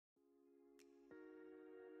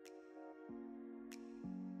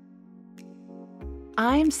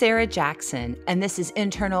I'm Sarah Jackson, and this is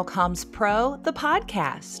Internal Comms Pro, the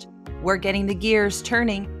podcast. We're getting the gears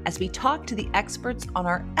turning as we talk to the experts on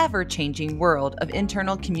our ever-changing world of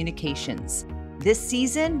internal communications. This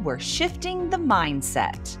season, we're shifting the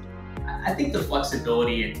mindset. I think the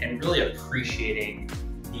flexibility and really appreciating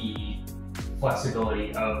the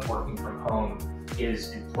flexibility of working from home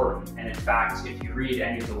is important. And in fact, if you read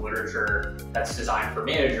any of the literature that's designed for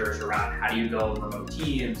managers around how do you build remote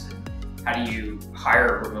teams and how do you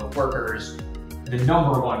hire remote workers, the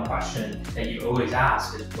number one question that you always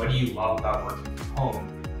ask is, what do you love about working from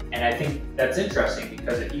home? And I think that's interesting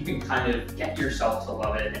because if you can kind of get yourself to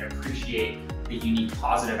love it and appreciate the unique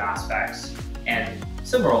positive aspects and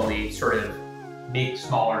similarly sort of make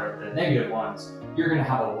smaller the negative ones, you're going to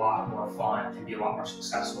have a lot more fun and be a lot more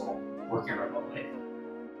successful working remotely.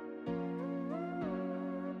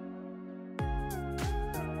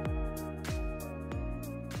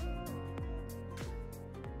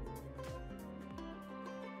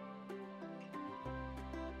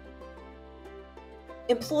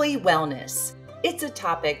 Employee wellness. It's a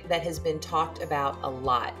topic that has been talked about a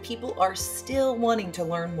lot. People are still wanting to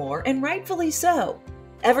learn more, and rightfully so.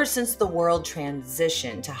 Ever since the world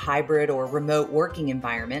transitioned to hybrid or remote working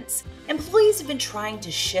environments, employees have been trying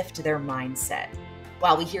to shift their mindset.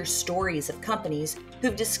 While we hear stories of companies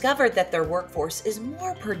who've discovered that their workforce is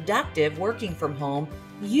more productive working from home,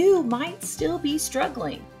 you might still be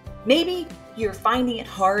struggling. Maybe you're finding it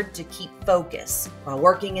hard to keep focus while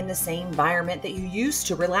working in the same environment that you used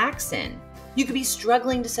to relax in. You could be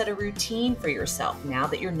struggling to set a routine for yourself now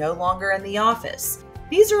that you're no longer in the office.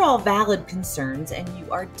 These are all valid concerns, and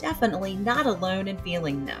you are definitely not alone in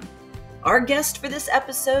feeling them. Our guest for this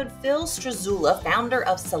episode, Phil Strazzulla, founder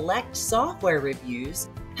of Select Software Reviews,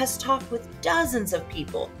 has talked with dozens of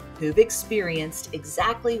people who've experienced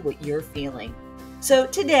exactly what you're feeling. So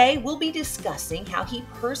today we'll be discussing how he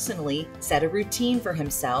personally set a routine for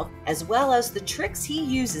himself, as well as the tricks he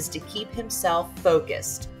uses to keep himself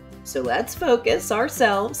focused. So let's focus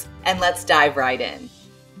ourselves and let's dive right in.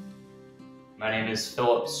 My name is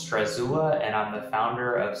Philip Strazzulla, and I'm the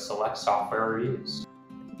founder of Select Software Reviews.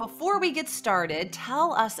 Before we get started,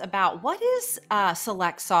 tell us about what is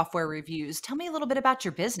Select Software Reviews. Tell me a little bit about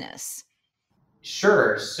your business.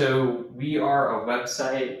 Sure. So we are a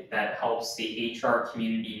website that helps the HR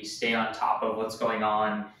community stay on top of what's going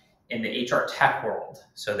on in the HR tech world.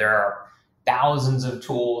 So there are thousands of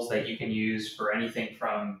tools that you can use for anything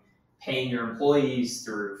from paying your employees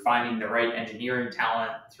through finding the right engineering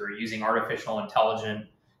talent, through using artificial intelligence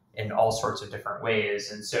in all sorts of different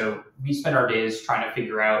ways. And so we spend our days trying to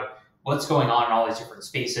figure out what's going on in all these different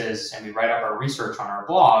spaces, and we write up our research on our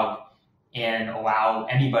blog and allow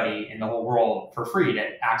anybody in the whole world for free to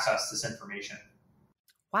access this information.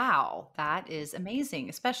 Wow, that is amazing,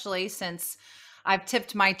 especially since I've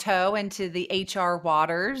tipped my toe into the HR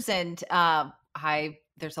waters, and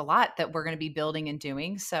there's a lot that we're going to be building and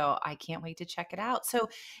doing, so I can't wait to check it out. So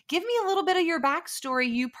give me a little bit of your backstory,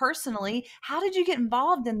 you personally. How did you get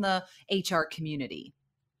involved in the HR community?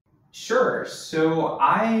 Sure. So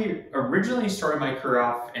I originally started my career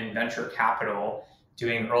off in venture capital,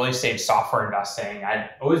 doing early stage software investing.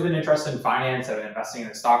 I'd always been interested in finance. I've been investing in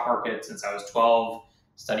the stock market since I was 12,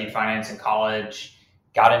 studied finance in college,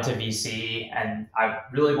 got into VC, and I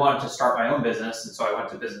really wanted to start my own business. And so I went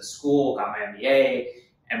to business school, got my MBA.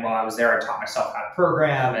 And while I was there, I taught myself how to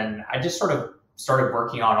program. And I just sort of started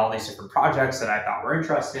working on all these different projects that I thought were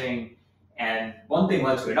interesting. And one thing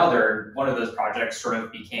led to another. One of those projects sort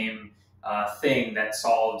of became a thing that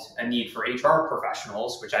solved a need for HR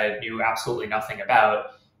professionals, which I knew absolutely nothing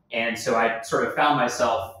about. And so I sort of found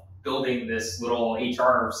myself building this little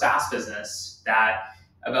HR SaaS business that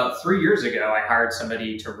about 3 years ago, I hired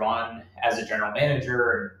somebody to run as a general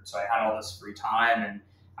manager. And so I had all this free time, and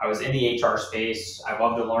I was in the HR space. I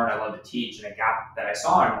love to learn, I love to teach. And a gap that I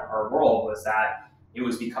saw in our world was that it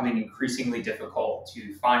was becoming increasingly difficult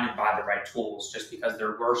to find and buy the right tools, just because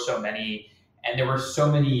there were so many, and there were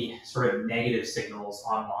so many sort of negative signals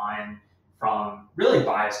online from really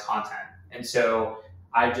biased content. And so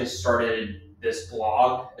I just started this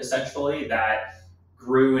blog essentially that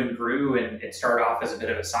grew and grew, and it started off as a bit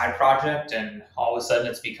of a side project, and all of a sudden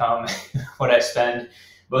it's become what I spend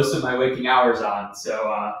most of my waking hours on.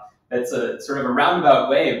 So that's a sort of a roundabout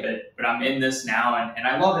way, but I'm in this now, and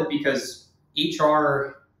I love it because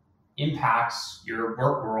HR impacts your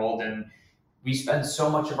work world, and we spend so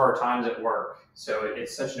much of our times at work. So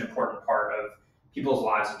it's such an important part of people's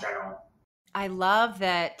lives in general. I love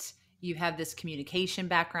that you have this communication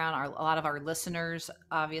background. A lot of our listeners,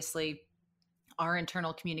 obviously, are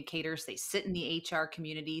internal communicators. They sit in the HR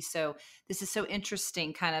community. So this is so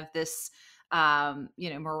interesting, kind of this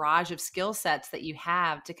mirage of skill sets that you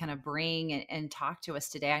have to kind of bring and talk to us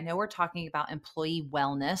today. I know we're talking about employee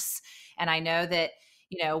wellness, and I know that,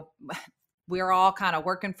 you know, we're all kind of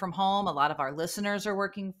working from home. A lot of our listeners are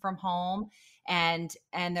working from home, and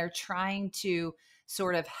they're trying to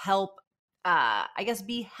sort of help, I guess,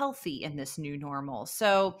 be healthy in this new normal.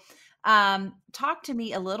 So, talk to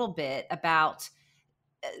me a little bit about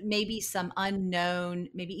maybe some unknown,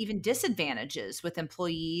 maybe even disadvantages with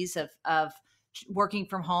employees of working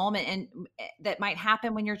from home, and that might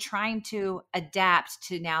happen when you're trying to adapt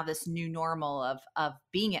to now this new normal of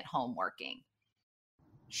being at home working.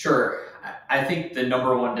 Sure. I think the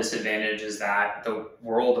number one disadvantage is that the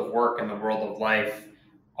world of work and the world of life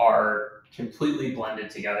are completely blended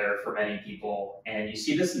together for many people. And you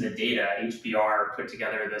see this in the data. HBR put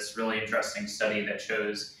together this really interesting study that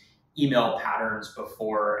shows email patterns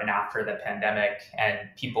before and after the pandemic. And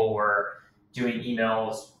people were doing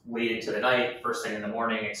emails late into the night, first thing in the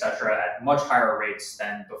morning, et cetera, at much higher rates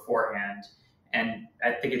than beforehand. And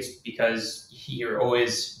I think it's because you're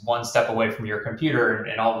always one step away from your computer,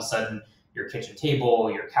 and all of a sudden your kitchen table,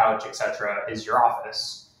 your couch, etc., is your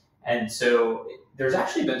office. And so there's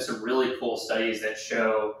actually been some really cool studies that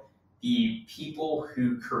show the people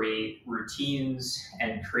who create routines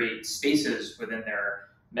and create spaces within their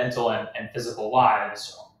mental and physical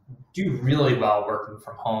lives do really well working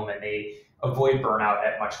from home, and they avoid burnout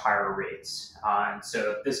at much higher rates. And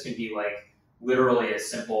so this can be like literally as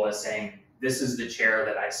simple as saying, this is the chair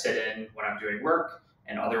that I sit in when I'm doing work,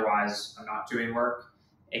 and otherwise I'm not doing work.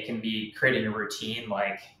 It can be creating a routine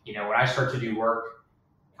like, when I start to do work,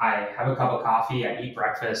 I have a cup of coffee, I eat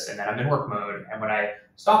breakfast, and then I'm in work mode. And when I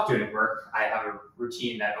stop doing work, I have a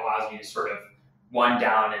routine that allows me to sort of wind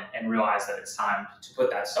down and realize that it's time to put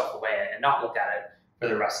that stuff away and not look at it for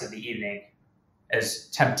the rest of the evening, as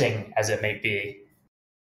tempting as it may be.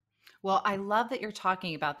 Well, I love that you're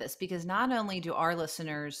talking about this, because not only do our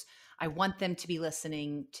listeners, I want them to be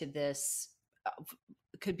listening to this,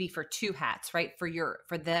 could be for two hats, right?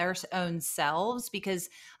 For their own selves, because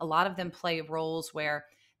a lot of them play roles where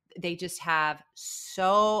they just have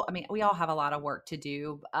we all have a lot of work to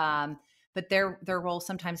do. But their role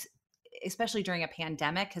sometimes, especially during a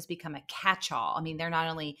pandemic, has become a catch-all. I mean, they're not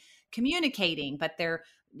only communicating, but they're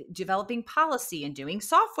developing policy and doing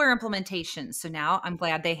software implementations. So now I'm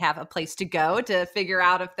glad they have a place to go to figure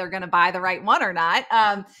out if they're going to buy the right one or not.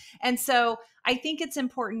 And so I think it's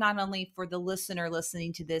important not only for the listener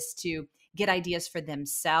listening to this to get ideas for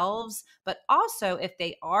themselves, but also if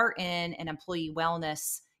they are in an employee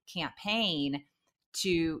wellness campaign,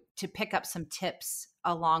 to pick up some tips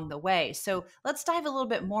along the way. So let's dive a little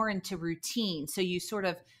bit more into routine. So you sort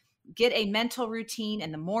of get a mental routine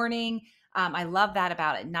in the morning. I love that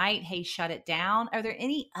about at night. Hey, shut it down. Are there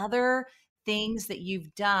any other things that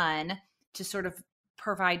you've done to sort of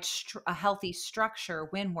provide a healthy structure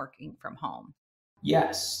when working from home?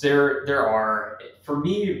 Yes, there are. For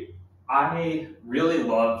me, I really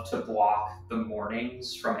love to block the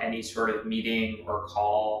mornings from any sort of meeting or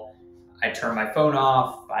call. I turn my phone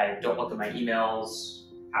off. I don't look at my emails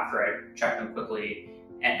after I check them quickly.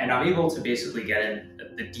 And I'm able to basically get in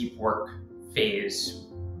the deep work phase.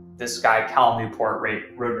 This guy, Cal Newport,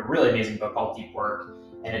 wrote a really amazing book called Deep Work.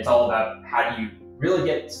 And it's all about how do you really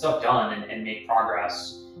get stuff done and make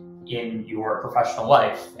progress in your professional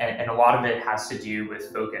life. And a lot of it has to do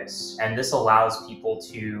with focus. And this allows people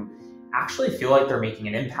to actually feel like they're making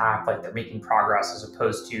an impact, like they're making progress, as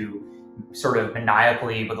opposed to sort of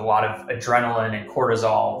maniacally with a lot of adrenaline and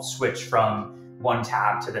cortisol switch from one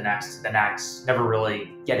tab to the next, never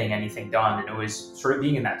really getting anything done, and always sort of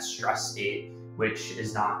being in that stress state, which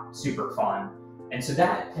is not super fun. And so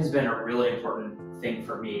that has been a really important thing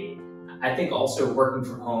for me. I think also working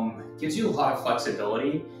from home gives you a lot of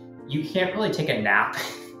flexibility. You can't really take a nap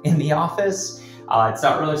in the office. It's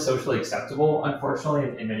not really socially acceptable,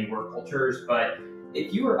 unfortunately, in many work cultures. But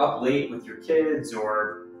if you are up late with your kids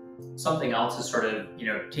or something else is sort of,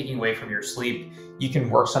 taking away from your sleep, you can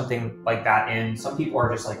work something like that in. Some people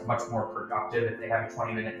are just like much more productive if they have a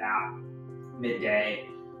 20-minute nap midday.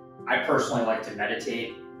 I personally like to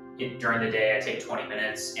meditate during the day. I take 20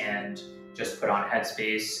 minutes and just put on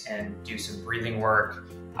Headspace and do some breathing work.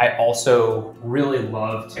 I also really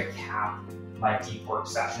love to cap my deep work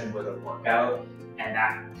session with a workout, and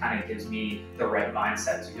that kind of gives me the right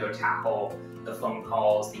mindset to go tackle the phone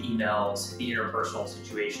calls, the emails, the interpersonal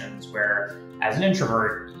situations where, as an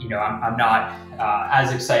introvert, I'm not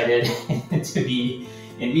as excited to be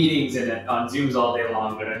in meetings and on Zooms all day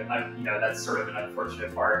long, but that's sort of an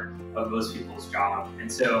unfortunate part of most people's job.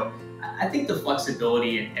 And so I think the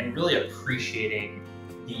flexibility and really appreciating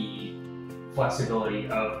the flexibility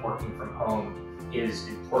of working from home is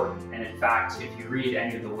important. And in fact, if you read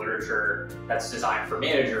any of the literature that's designed for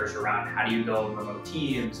managers around how do you build remote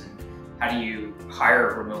teams and how do you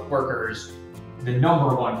hire remote workers, the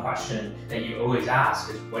number one question that you always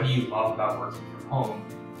ask is, what do you love about working from home?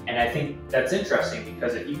 And I think that's interesting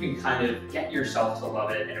because if you can kind of get yourself to love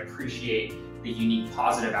it and appreciate the unique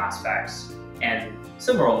positive aspects and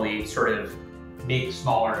similarly sort of make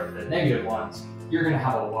smaller the negative ones, you're going to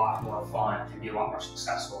have a lot more fun and be a lot more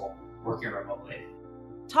successful working remotely.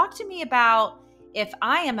 Talk to me about if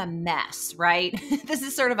I am a mess, right? This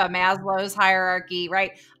is sort of a Maslow's hierarchy,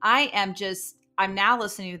 right? I'm now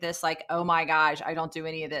listening to this like, oh my gosh, I don't do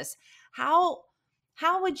any of this. How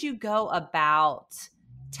would you go about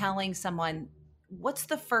telling someone what's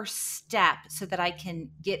the first step so that I can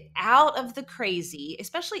get out of the crazy,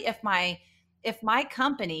 especially if my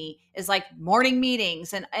company is like morning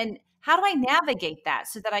meetings and how do I navigate that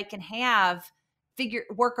so that I can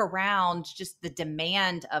work around just the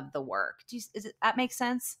demand of the work? That make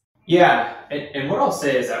sense? Yeah, and what I'll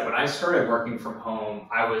say is that when I started working from home,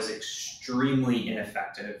 I was extremely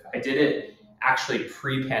ineffective. I did it actually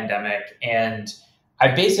pre-pandemic, and I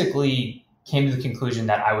basically came to the conclusion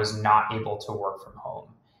that I was not able to work from home.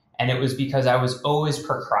 And it was because I was always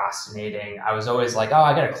procrastinating. I was always like, oh,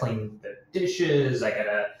 I gotta clean the dishes, I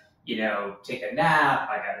gotta, take a nap,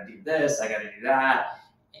 I gotta do this, I gotta do that.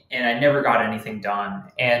 And I never got anything done.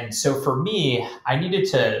 And so for me, I needed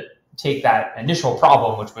to take that initial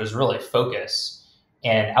problem, which was really focus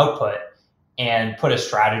and output, and put a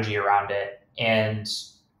strategy around it. And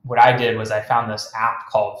what I did was I found this app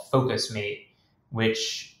called FocusMate,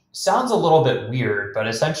 which sounds a little bit weird, but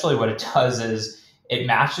essentially what it does is it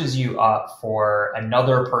matches you up for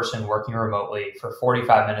another person working remotely for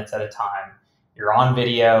 45 minutes at a time. You're on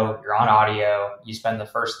video, you're on audio, you spend the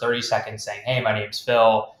first 30 seconds saying, hey, my name's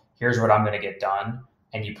Phil, here's what I'm going to get done.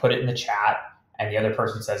 And you put it in the chat, and the other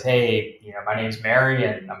person says, hey, my name's Mary,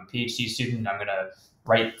 and I'm a PhD student. I'm going to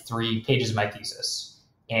write 3 pages of my thesis.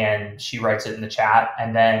 And she writes it in the chat.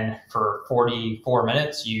 And then for 44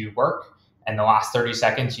 minutes, you work. And the last 30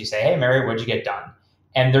 seconds, you say, hey, Mary, what'd you get done?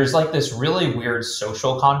 And there's like this really weird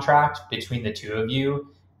social contract between the two of you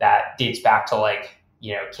that dates back to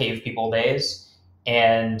cave people days.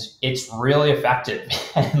 And it's really effective.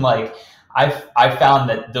 And I found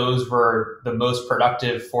that those were the most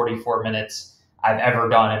productive 44 minutes I've ever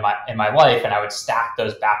done in my life, and I would stack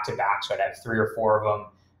those back to back. So I'd have 3 or 4 of them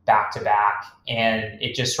back to back, and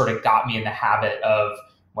it just sort of got me in the habit of,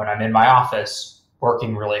 when I'm in my office,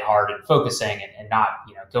 working really hard and focusing and not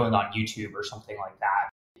going on YouTube or something like that.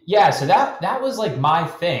 Yeah, so that was like my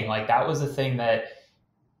thing. Like that was the thing that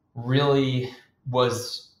really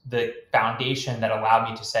was the foundation that allowed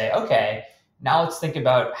me to say, okay, now let's think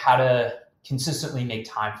about how to consistently make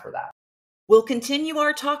time for that. We'll continue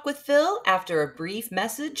our talk with Phil after a brief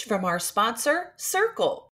message from our sponsor,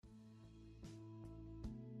 Circle.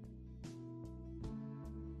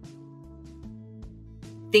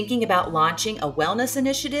 Thinking about launching a wellness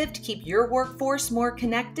initiative to keep your workforce more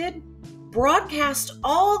connected? Broadcast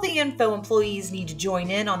all the info employees need to join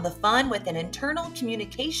in on the fun with an internal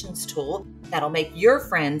communications tool that'll make your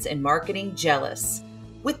friends in marketing jealous.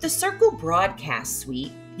 With the Circle Broadcast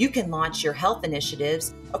Suite, you can launch your health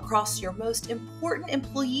initiatives across your most important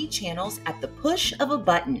employee channels at the push of a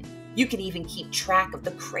button. You can even keep track of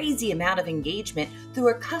the crazy amount of engagement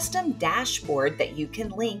through a custom dashboard that you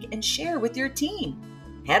can link and share with your team.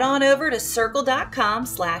 Head on over to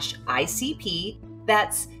circle.com/ICP.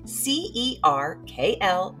 That's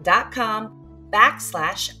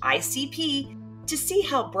CERKL.com/ICP to see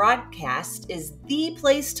how Broadcast is the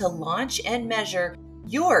place to launch and measure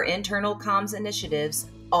your internal comms initiatives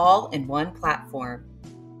all in one platform.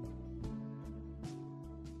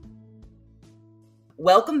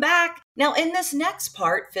 Welcome back. Now, in this next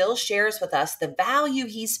part, Phil shares with us the value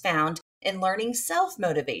he's found in learning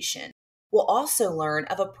self-motivation. We'll also learn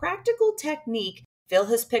of a practical technique Phil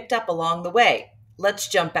has picked up along the way. Let's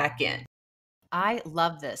jump back in. I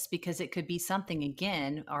love this because it could be something,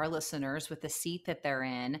 again, our listeners with the seat that they're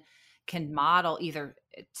in can model, either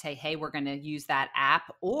say, hey, we're going to use that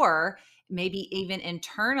app, or maybe even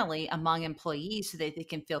internally among employees so that they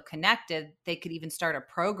can feel connected. They could even start a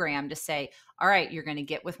program to say, all right, you're going to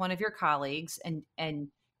get with one of your colleagues and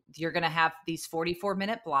you're going to have these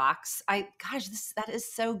 44-minute blocks. That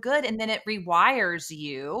is so good. And then it rewires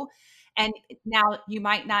you. And now you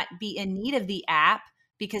might not be in need of the app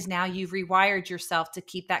because now you've rewired yourself to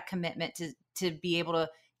keep that commitment to be able to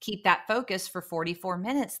keep that focus for 44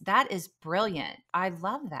 minutes. That is brilliant. I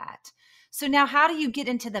love that. So now how do you get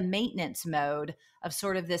into the maintenance mode of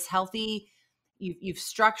sort of this healthy, you've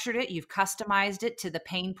structured it, you've customized it to the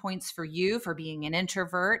pain points for you for being an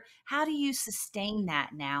introvert. How do you sustain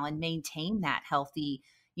that now and maintain that healthy,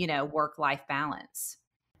 work-life balance?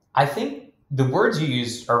 I think the words you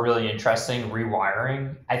use are really interesting,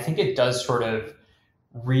 rewiring. I think it does sort of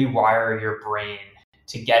rewire your brain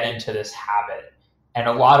to get into this habit and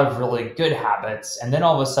a lot of really good habits. And then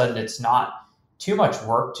all of a sudden, it's not too much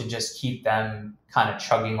work to just keep them kind of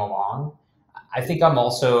chugging along. I think I'm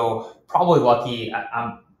also probably lucky.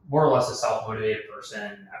 I'm more or less a self motivated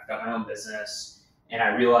person. I've got my own business. And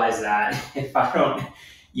I realize that if I don't,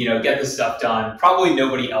 get the stuff done, probably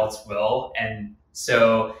nobody else will. And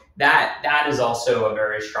so that is also a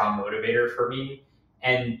very strong motivator for me.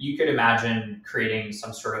 And you could imagine creating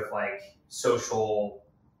some sort of like social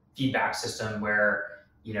feedback system where,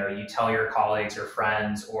 you tell your colleagues or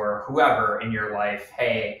friends or whoever in your life,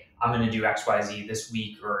 hey, I'm going to do XYZ this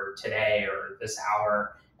week or today or this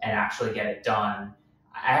hour and actually get it done.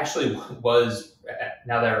 I actually was,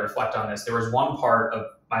 now that I reflect on this, there was one part of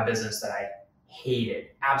my business that I hated,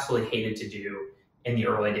 absolutely hated to do in the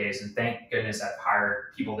early days. And thank goodness I've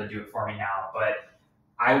hired people to do it for me now. But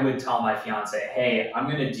I would tell my fiance, hey, I'm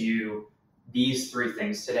going to do these 3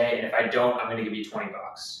 things today. And if I don't, I'm going to give you $20.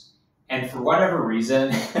 And for whatever reason,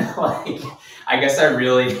 like, I guess I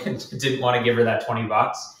really didn't want to give her that $20.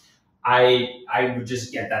 I would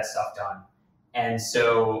just get that stuff done. And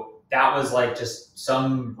so that was like just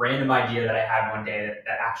some random idea that I had one day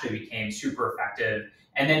that actually became super effective.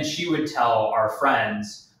 And then she would tell our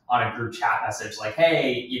friends on a group chat message, like,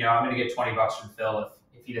 hey, I'm going to get $20 from Phil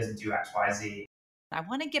if he doesn't do X, Y, Z. I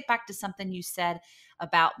want to get back to something you said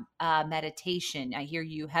about meditation. I hear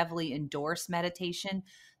you heavily endorse meditation.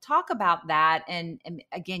 Talk about that. And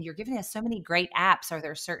again, you're giving us so many great apps. Are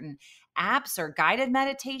there certain apps or guided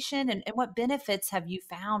meditation? And what benefits have you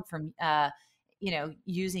found from,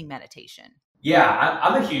 using meditation? Yeah,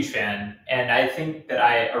 I'm a huge fan. And I think that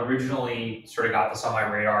I originally sort of got this on my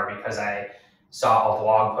radar because I saw a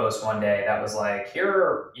blog post one day that was like, here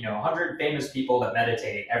are, 100 famous people that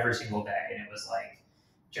meditate every single day. And it was like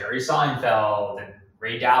Jerry Seinfeld and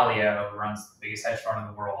Ray Dalio, who runs the biggest hedge fund in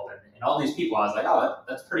the world, and all these people. I was like, oh,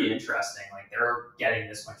 that's pretty interesting. Like, they're getting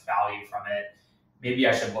this much value from it. Maybe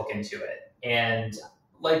I should look into it. And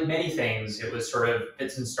like many things, it was sort of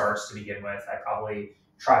fits and starts to begin with. I probably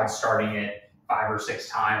tried starting it 5 or 6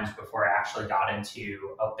 times before I actually got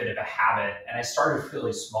into a bit of a habit. And I started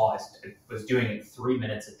really small. I was doing it 3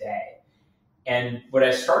 minutes a day. And what I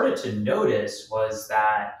started to notice was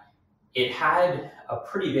that it had a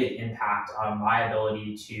pretty big impact on my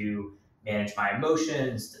ability to manage my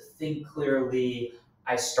emotions, to think clearly.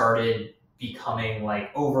 I started becoming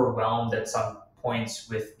like overwhelmed at some points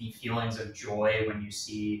with the feelings of joy when you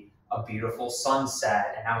see a beautiful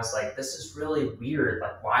sunset. And I was like, this is really weird.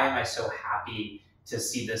 Like, why am I so happy to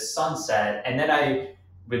see this sunset? And then I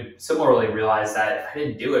would similarly realize that if I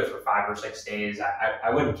didn't do it for 5 or 6 days,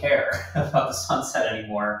 I wouldn't care about the sunset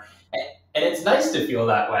anymore. And it's nice to feel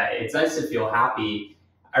that way. It's nice to feel happy.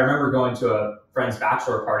 I remember going to a friend's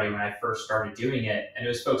bachelor party when I first started doing it, and it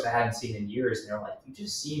was folks I hadn't seen in years, and they're like, you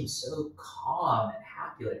just seem so calm and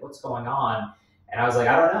happy. Like, what's going on? And I was like,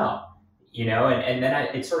 I don't know. And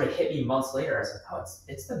then it sort of hit me months later. I was like, oh,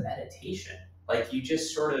 it's the meditation. Like, you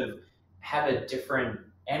just sort of have a different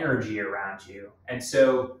energy around you. And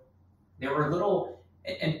so there were little,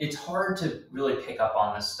 and it's hard to really pick up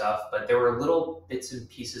on this stuff, but there were little bits and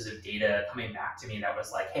pieces of data coming back to me that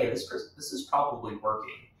was like, hey, this is probably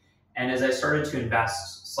working. And as I started to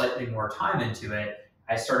invest slightly more time into it,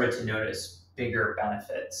 I started to notice bigger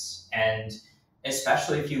benefits. And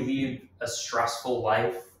especially if you lead a stressful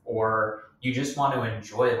life or you just want to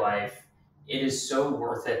enjoy life, it is so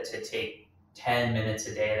worth it to take 10 minutes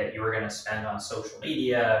a day that you were going to spend on social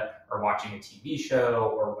media or watching a TV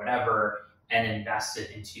show or whatever, and invest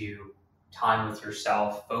it into time with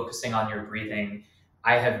yourself, focusing on your breathing.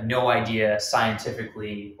 I have no idea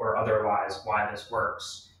scientifically or otherwise why this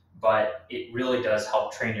works, but it really does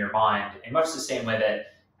help train your mind in much the same way that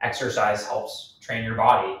exercise helps train your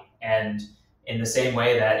body. And in the same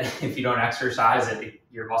way that if you don't exercise,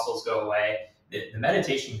 your muscles go away, the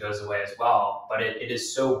meditation goes away as well. But it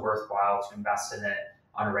is so worthwhile to invest in it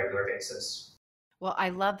on a regular basis. Well, I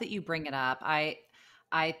love that you bring it up. I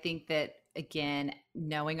think that, again,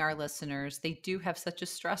 knowing our listeners, they do have such a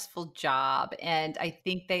stressful job, and I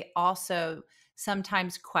think they also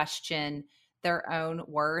sometimes question their own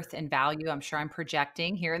worth and value. I'm sure I'm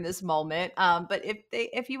projecting here in this moment, but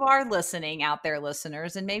if you are listening out there,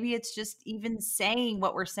 listeners, and maybe it's just even saying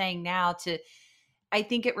what we're saying now to, I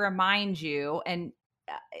think it reminds you, and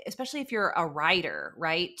especially if you're a writer,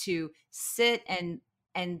 right, to sit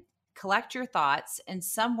and collect your thoughts. In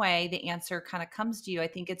some way, the answer kind of comes to you. I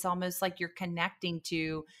think it's almost like you're connecting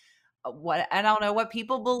to what, I don't know what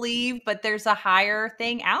people believe, but there's a higher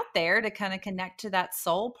thing out there to kind of connect to that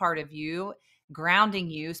soul part of you, grounding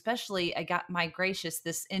you. Especially, I got, my gracious,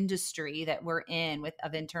 this industry that we're in with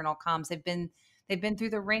of internal comms, they've been through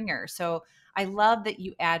the ringer. So I love that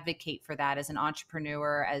you advocate for that as an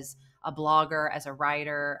entrepreneur, as a blogger, as a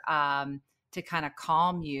writer, to kind of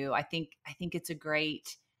calm you. I think it's a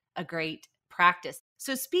great practice.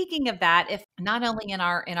 So speaking of that, if not only in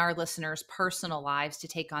our listeners' personal lives to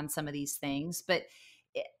take on some of these things, but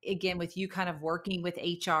again, with you kind of working with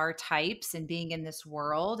HR types and being in this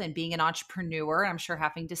world and being an entrepreneur, I'm sure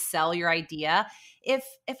having to sell your idea. If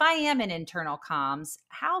I am in internal comms,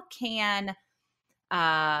 how can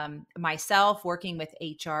myself working with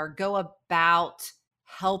HR go about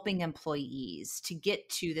helping employees to get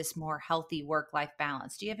to this more healthy work-life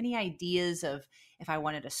balance? Do you have any ideas of, if I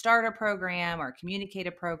wanted to start a program or communicate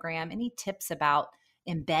a program, any tips about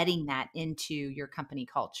embedding that into your company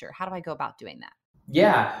culture? How do I go about doing that?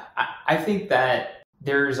 Yeah, I think that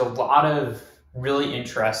there's a lot of really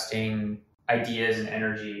interesting ideas and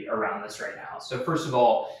energy around this right now. So, first of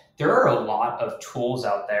all, there are a lot of tools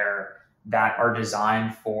out there that are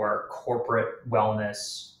designed for corporate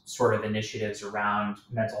wellness sort of initiatives around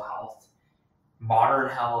mental health. Modern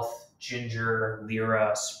Health, Ginger,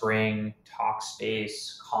 Lyra, Spring,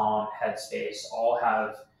 Talkspace, Calm, Headspace all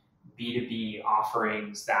have B2B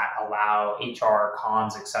offerings that allow HR,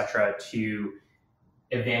 comms, etc., to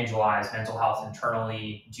evangelize mental health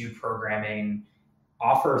internally, do programming,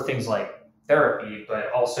 offer things like therapy,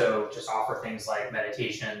 but also just offer things like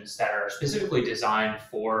meditations that are specifically designed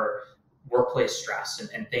for workplace stress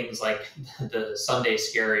and things like the Sunday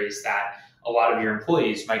scaries that a lot of your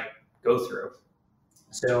employees might go through.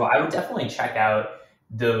 So I would definitely check out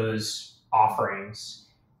those offerings.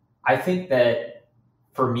 I think that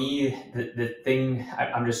for me, the thing,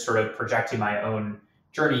 I'm just sort of projecting my own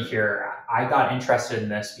journey here. I got interested in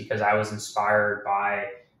this because I was inspired by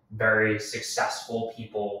very successful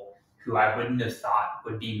people who I wouldn't have thought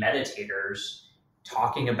would be meditators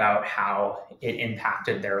talking about how it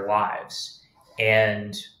impacted their lives.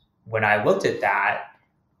 And when I looked at that,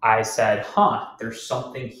 I said, there's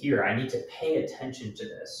something here. I need to pay attention to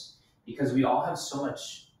this because we all have so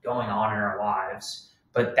much going on in our lives.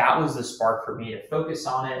 But that was the spark for me to focus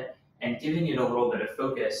on it, and giving it a little bit of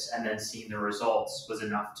focus and then seeing the results was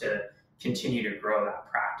enough to continue to grow that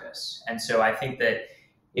practice. And so I think that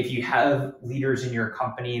if you have leaders in your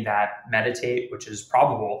company that meditate, which is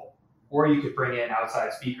probable, or you could bring in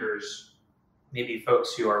outside speakers, maybe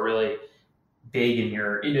folks who are really big in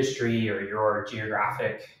your industry or your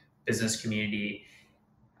geographic business community,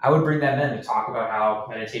 I would bring them in to talk about how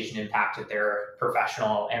meditation impacted their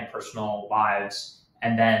professional and personal lives.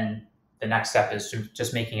 And then the next step is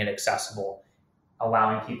just making it accessible,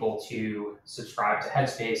 allowing people to subscribe to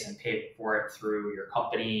Headspace and pay for it through your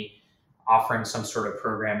company, offering some sort of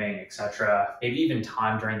programming, etc. Maybe even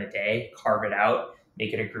time during the day, carve it out,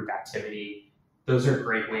 make it a group activity. Those are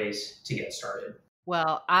great ways to get started.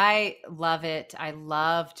 Well, I love it. I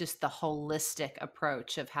love just the holistic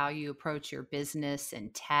approach of how you approach your business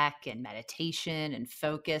and tech and meditation and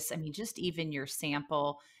focus. I mean, just even your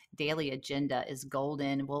sample daily agenda is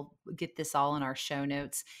golden. We'll get this all in our show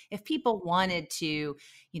notes. If people wanted to,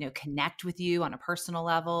 connect with you on a personal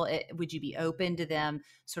level, would you be open to them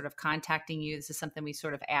sort of contacting you? This is something we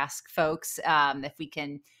sort of ask folks, if we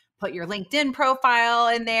can put your LinkedIn profile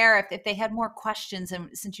in there, if they had more questions. And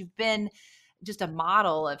since you've been just a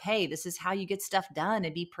model of, hey, this is how you get stuff done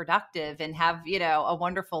and be productive and have, a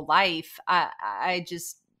wonderful life. I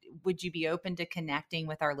just, would you be open to connecting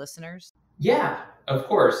with our listeners? Yeah, of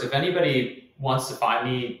course. If anybody wants to find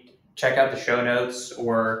me, check out the show notes,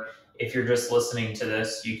 or if you're just listening to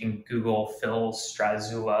this, you can Google Phil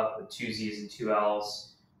Strazzulla with two Z's and two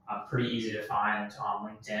L's. Pretty easy to find on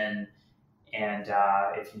LinkedIn. And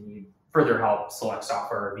if you need further help,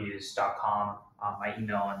 selectsoftwarereviews.com, my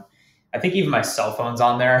email. And I think even my cell phone's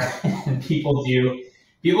on there. And people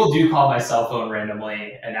do call my cell phone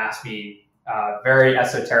randomly and ask me very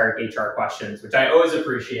esoteric HR questions, which I always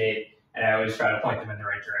appreciate. And I always try to point them in the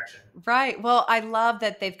right direction. Right. Well, I love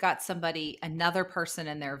that they've got another person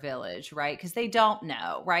in their village, right? Because they don't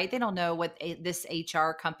know, right? They don't know what this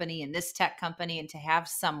HR company and this tech company, and to have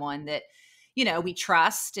someone that, we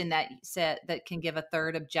trust and that can give a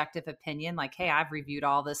third objective opinion, like, hey, I've reviewed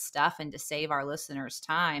all this stuff, and to save our listeners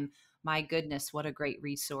time, my goodness, what a great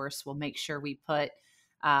resource. We'll make sure we put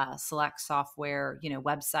Select Software,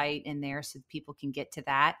 website in there so people can get to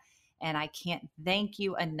that. And I can't thank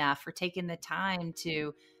you enough for taking the time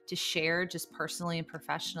to to share just personally and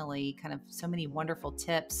professionally kind of so many wonderful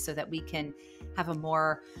tips so that we can have a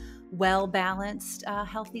more well-balanced,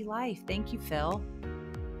 healthy life. Thank you, Phil.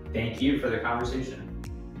 Thank you for the conversation.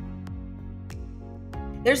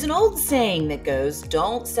 There's an old saying that goes,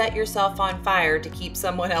 don't set yourself on fire to keep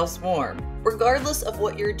someone else warm. Regardless of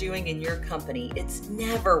what you're doing in your company, it's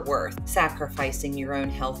never worth sacrificing your own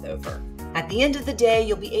health over. At the end of the day,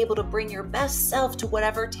 you'll be able to bring your best self to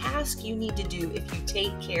whatever task you need to do if you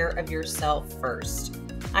take care of yourself first.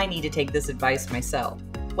 I need to take this advice myself.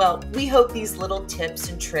 Well, we hope these little tips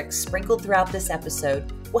and tricks sprinkled throughout this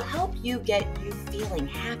episode will help you get you feeling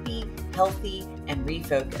happy, healthy, and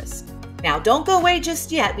refocused. Now, don't go away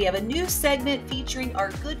just yet. We have a new segment featuring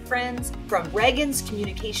our good friends from Ragan's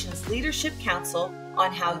Communications Leadership Council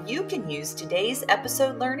on how you can use today's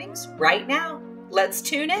episode learnings right now. Let's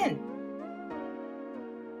tune in.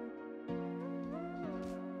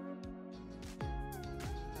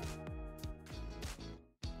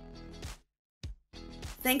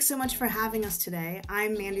 Thanks so much for having us today.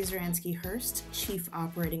 I'm Mandy Zaransky-Hurst, Chief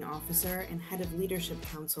Operating Officer and Head of Leadership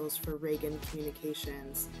Councils for Ragan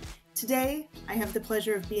Communications. Today, I have the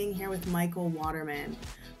pleasure of being here with Michael Waterman.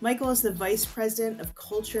 Michael is the Vice President of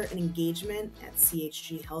Culture and Engagement at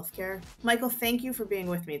CHG Healthcare. Michael, thank you for being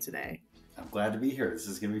with me today. I'm glad to be here. This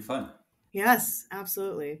is going to be fun. Yes,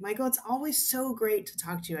 absolutely. Michael, it's always so great to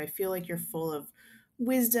talk to you. I feel like you're full of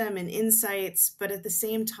wisdom and insights, but at the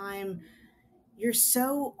same time, you're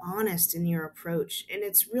so honest in your approach, and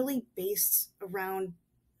it's really based around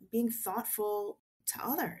being thoughtful to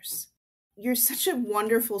others. You're such a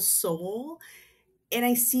wonderful soul, and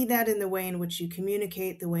I see that in the way in which you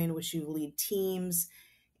communicate, the way in which you lead teams,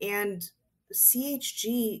 and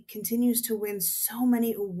CHG continues to win so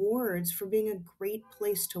many awards for being a great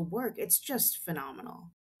place to work. It's just phenomenal.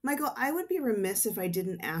 Michael, I would be remiss if I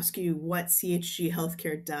didn't ask you what CHG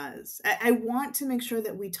Healthcare does. I want to make sure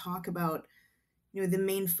that we talk about the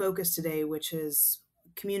main focus today, which is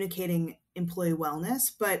communicating employee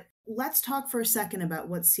wellness. But let's talk for a second about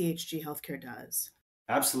what CHG Healthcare does.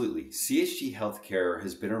 Absolutely. CHG Healthcare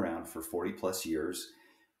has been around for 40 plus years.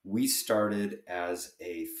 We started as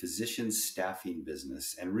a physician staffing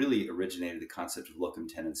business and really originated the concept of locum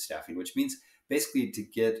tenens staffing, which means basically to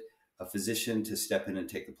get a physician to step in and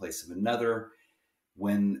take the place of another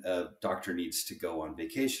when a doctor needs to go on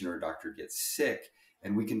vacation or a doctor gets sick.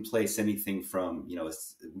 And we can place anything from,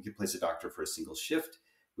 we could place a doctor for a single shift.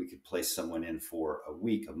 We could place someone in for a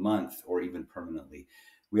week, a month, or even permanently.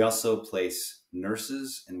 We also place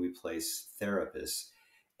nurses and we place therapists.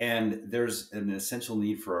 And there's an essential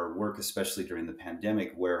need for our work, especially during the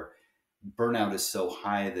pandemic, where burnout is so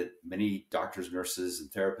high that many doctors, nurses, and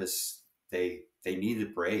therapists, they need a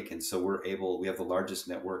break. And so we have the largest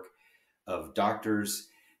network of doctors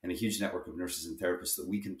and a huge network of nurses and therapists that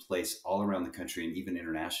we can place all around the country and even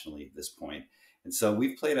internationally at this point. And so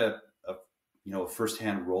we've played a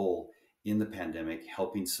firsthand role in the pandemic,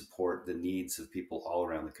 helping support the needs of people all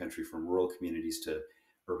around the country, from rural communities to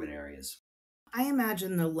urban areas. I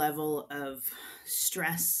imagine the level of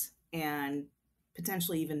stress and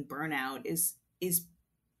potentially even burnout is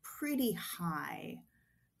pretty high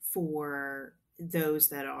for those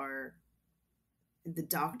that are the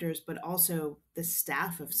doctors, but also the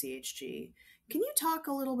staff of CHG. Can you talk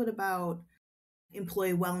a little bit about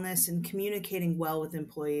employee wellness and communicating well with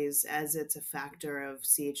employees as it's a factor of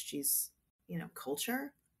CHG's,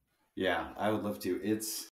 culture? Yeah, I would love to.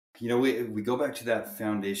 It's, we go back to that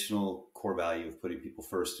foundational core value of putting people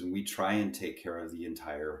first, and we try and take care of the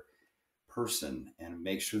entire person and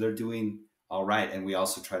make sure they're doing all right. And we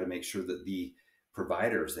also try to make sure that the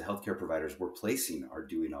providers, the healthcare providers we're placing, are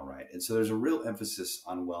doing all right. And so there's a real emphasis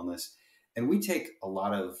on wellness, and we take a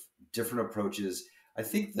lot of different approaches. I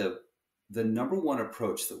think the number one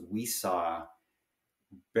approach that we saw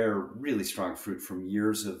bear really strong fruit from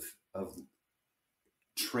years of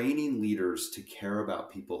training leaders to care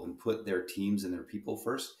about people and put their teams and their people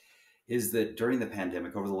first is that during the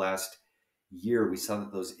pandemic, over the last year, we saw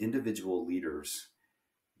that those individual leaders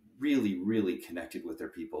really, really connected with their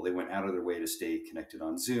people. They went out of their way to stay connected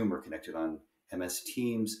on Zoom or connected on MS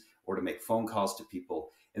Teams or to make phone calls to people.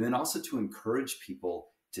 And then also to encourage people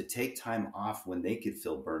to take time off when they could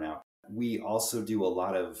feel burnout. We also do a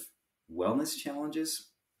lot of wellness challenges.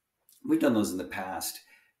 We've done those in the past,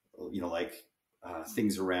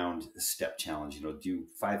 things around the step challenge, do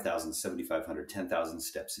 5,000, 7,500, 10,000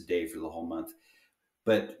 steps a day for the whole month.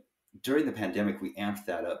 But during the pandemic, we amped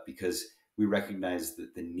that up because we recognized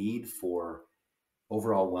that the need for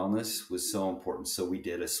overall wellness was so important. So we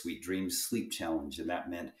did a Sweet Dreams Sleep Challenge, and that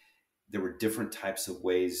meant there were different types of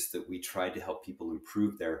ways that we tried to help people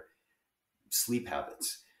improve their sleep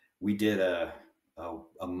habits. we did a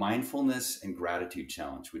mindfulness and gratitude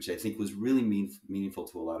challenge, which I think was really meaningful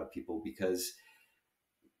to a lot of people, because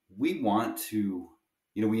we want to,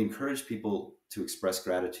 we encourage people to express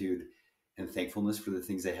gratitude and thankfulness for the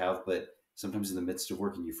things they have, but sometimes in the midst of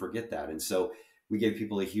working, you forget that. And so we gave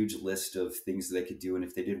people a huge list of things that they could do. And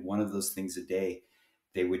if they did one of those things a day,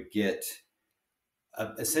 they would get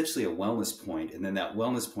essentially a wellness point. And then that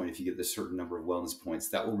wellness point, if you get a certain number of wellness points,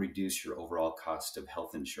 that will reduce your overall cost of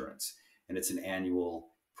health insurance. And it's an annual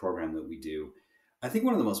program that we do. I think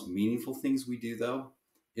one of the most meaningful things we do, though,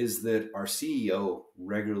 is that our CEO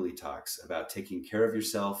regularly talks about taking care of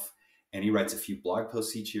yourself. And he writes a few blog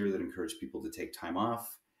posts each year that encourage people to take time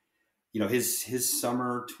off. His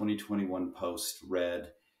summer 2021 post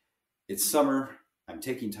read, "It's summer, I'm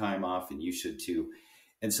taking time off, and you should too."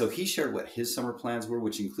 And so he shared what his summer plans were,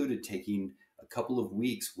 which included taking a couple of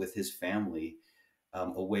weeks with his family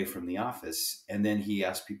away from the office. And then he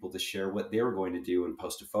asked people to share what they were going to do and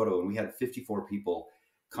post a photo. And we had 54 people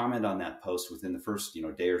comment on that post within the first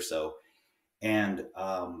day or so. And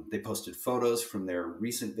they posted photos from their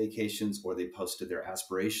recent vacations, or they posted their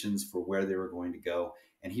aspirations for where they were going to go.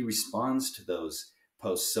 And he responds to those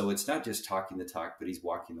posts. So it's not just talking the talk, but he's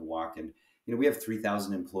walking the walk. And we have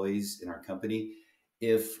 3,000 employees in our company.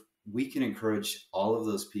 If we can encourage all of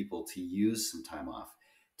those people to use some time off,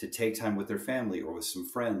 to take time with their family or with some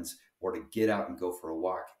friends, or to get out and go for a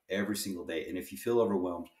walk every single day. And if you feel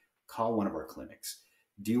overwhelmed, call one of our clinics.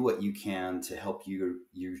 Do what you can to help you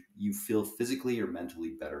feel physically or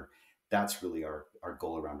mentally better. That's really our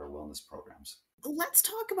goal around our wellness programs. Let's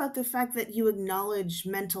talk about the fact that you acknowledge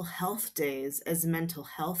mental health days as mental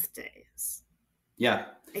health days. Yeah.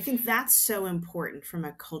 I think that's so important from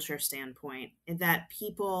a culture standpoint, that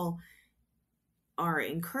people are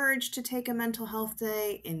encouraged to take a mental health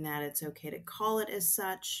day, in that it's okay to call it as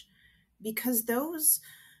such, because those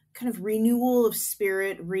kind of renewal of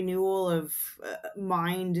spirit, renewal of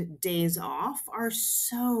mind days off are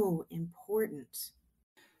so important.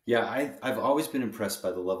 Yeah, I've always been impressed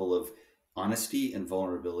by the level of honesty and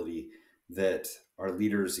vulnerability that our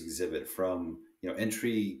leaders exhibit, from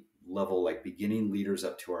entry level, like beginning leaders,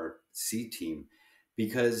 up to our C team,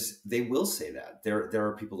 because they will say that. There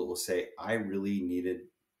are people that will say, "I really needed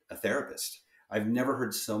a therapist." I've never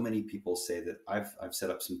heard so many people say that I've set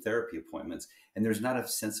up some therapy appointments, and there's not a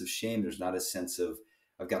sense of shame. There's not a sense of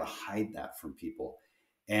I've got to hide that from people.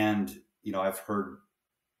 And I've heard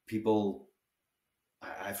people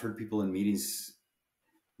in meetings,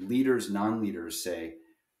 leaders, non-leaders, say,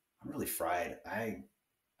 "I'm really fried.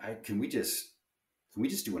 Can we just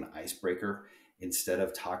do an icebreaker instead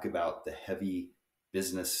of talk about the heavy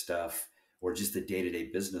business stuff or just the day-to-day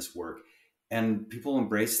business work?" And people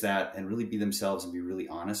embrace that and really be themselves and be really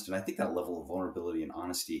honest. And I think that level of vulnerability and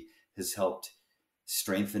honesty has helped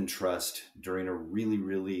strengthen trust during a really,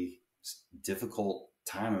 really difficult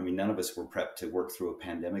time. I mean, none of us were prepped to work through a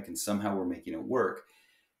pandemic, and somehow we're making it work.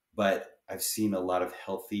 But I've seen a lot of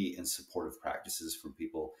healthy and supportive practices from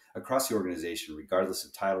people across the organization, regardless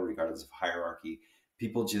of title, regardless of hierarchy.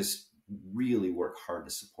 People just really work hard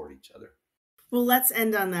to support each other. Well, let's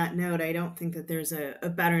end on that note. I don't think that there's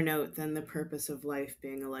a better note than the purpose of life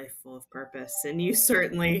being a life full of purpose. And you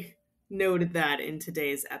certainly noted that in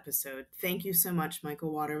today's episode. Thank you so much,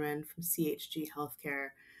 Michael Waterman from CHG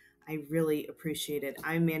Healthcare. I really appreciate it.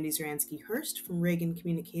 I'm Mandy Zaransky-Hurst from Ragan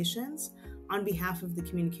Communications. On behalf of the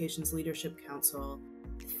Communications Leadership Council,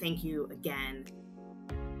 thank you again.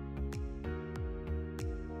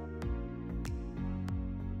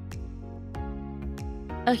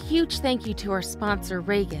 A huge thank you to our sponsor,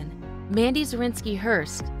 Ragan, Mandy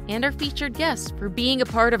Zaransky-Hurst, and our featured guests for being a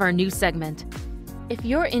part of our new segment. If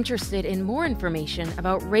you're interested in more information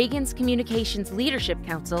about Ragan's Communications Leadership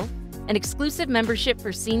Council, an exclusive membership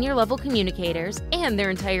for senior-level communicators and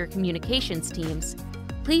their entire communications teams,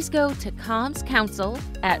 please go to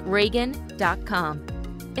commscouncil@ragan.com.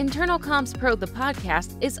 Internal Comms Pro, the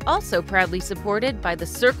podcast, is also proudly supported by the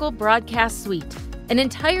Circle Broadcast Suite, an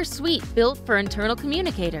entire suite built for internal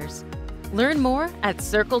communicators. Learn more at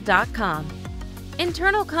circle.com.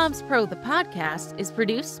 Internal Comms Pro, the podcast, is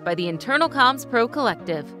produced by the Internal Comms Pro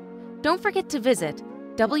Collective. Don't forget to visit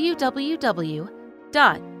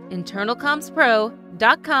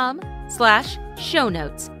www.internalcommspro.com/show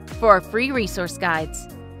notes for our free resource guides.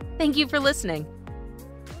 Thank you for listening.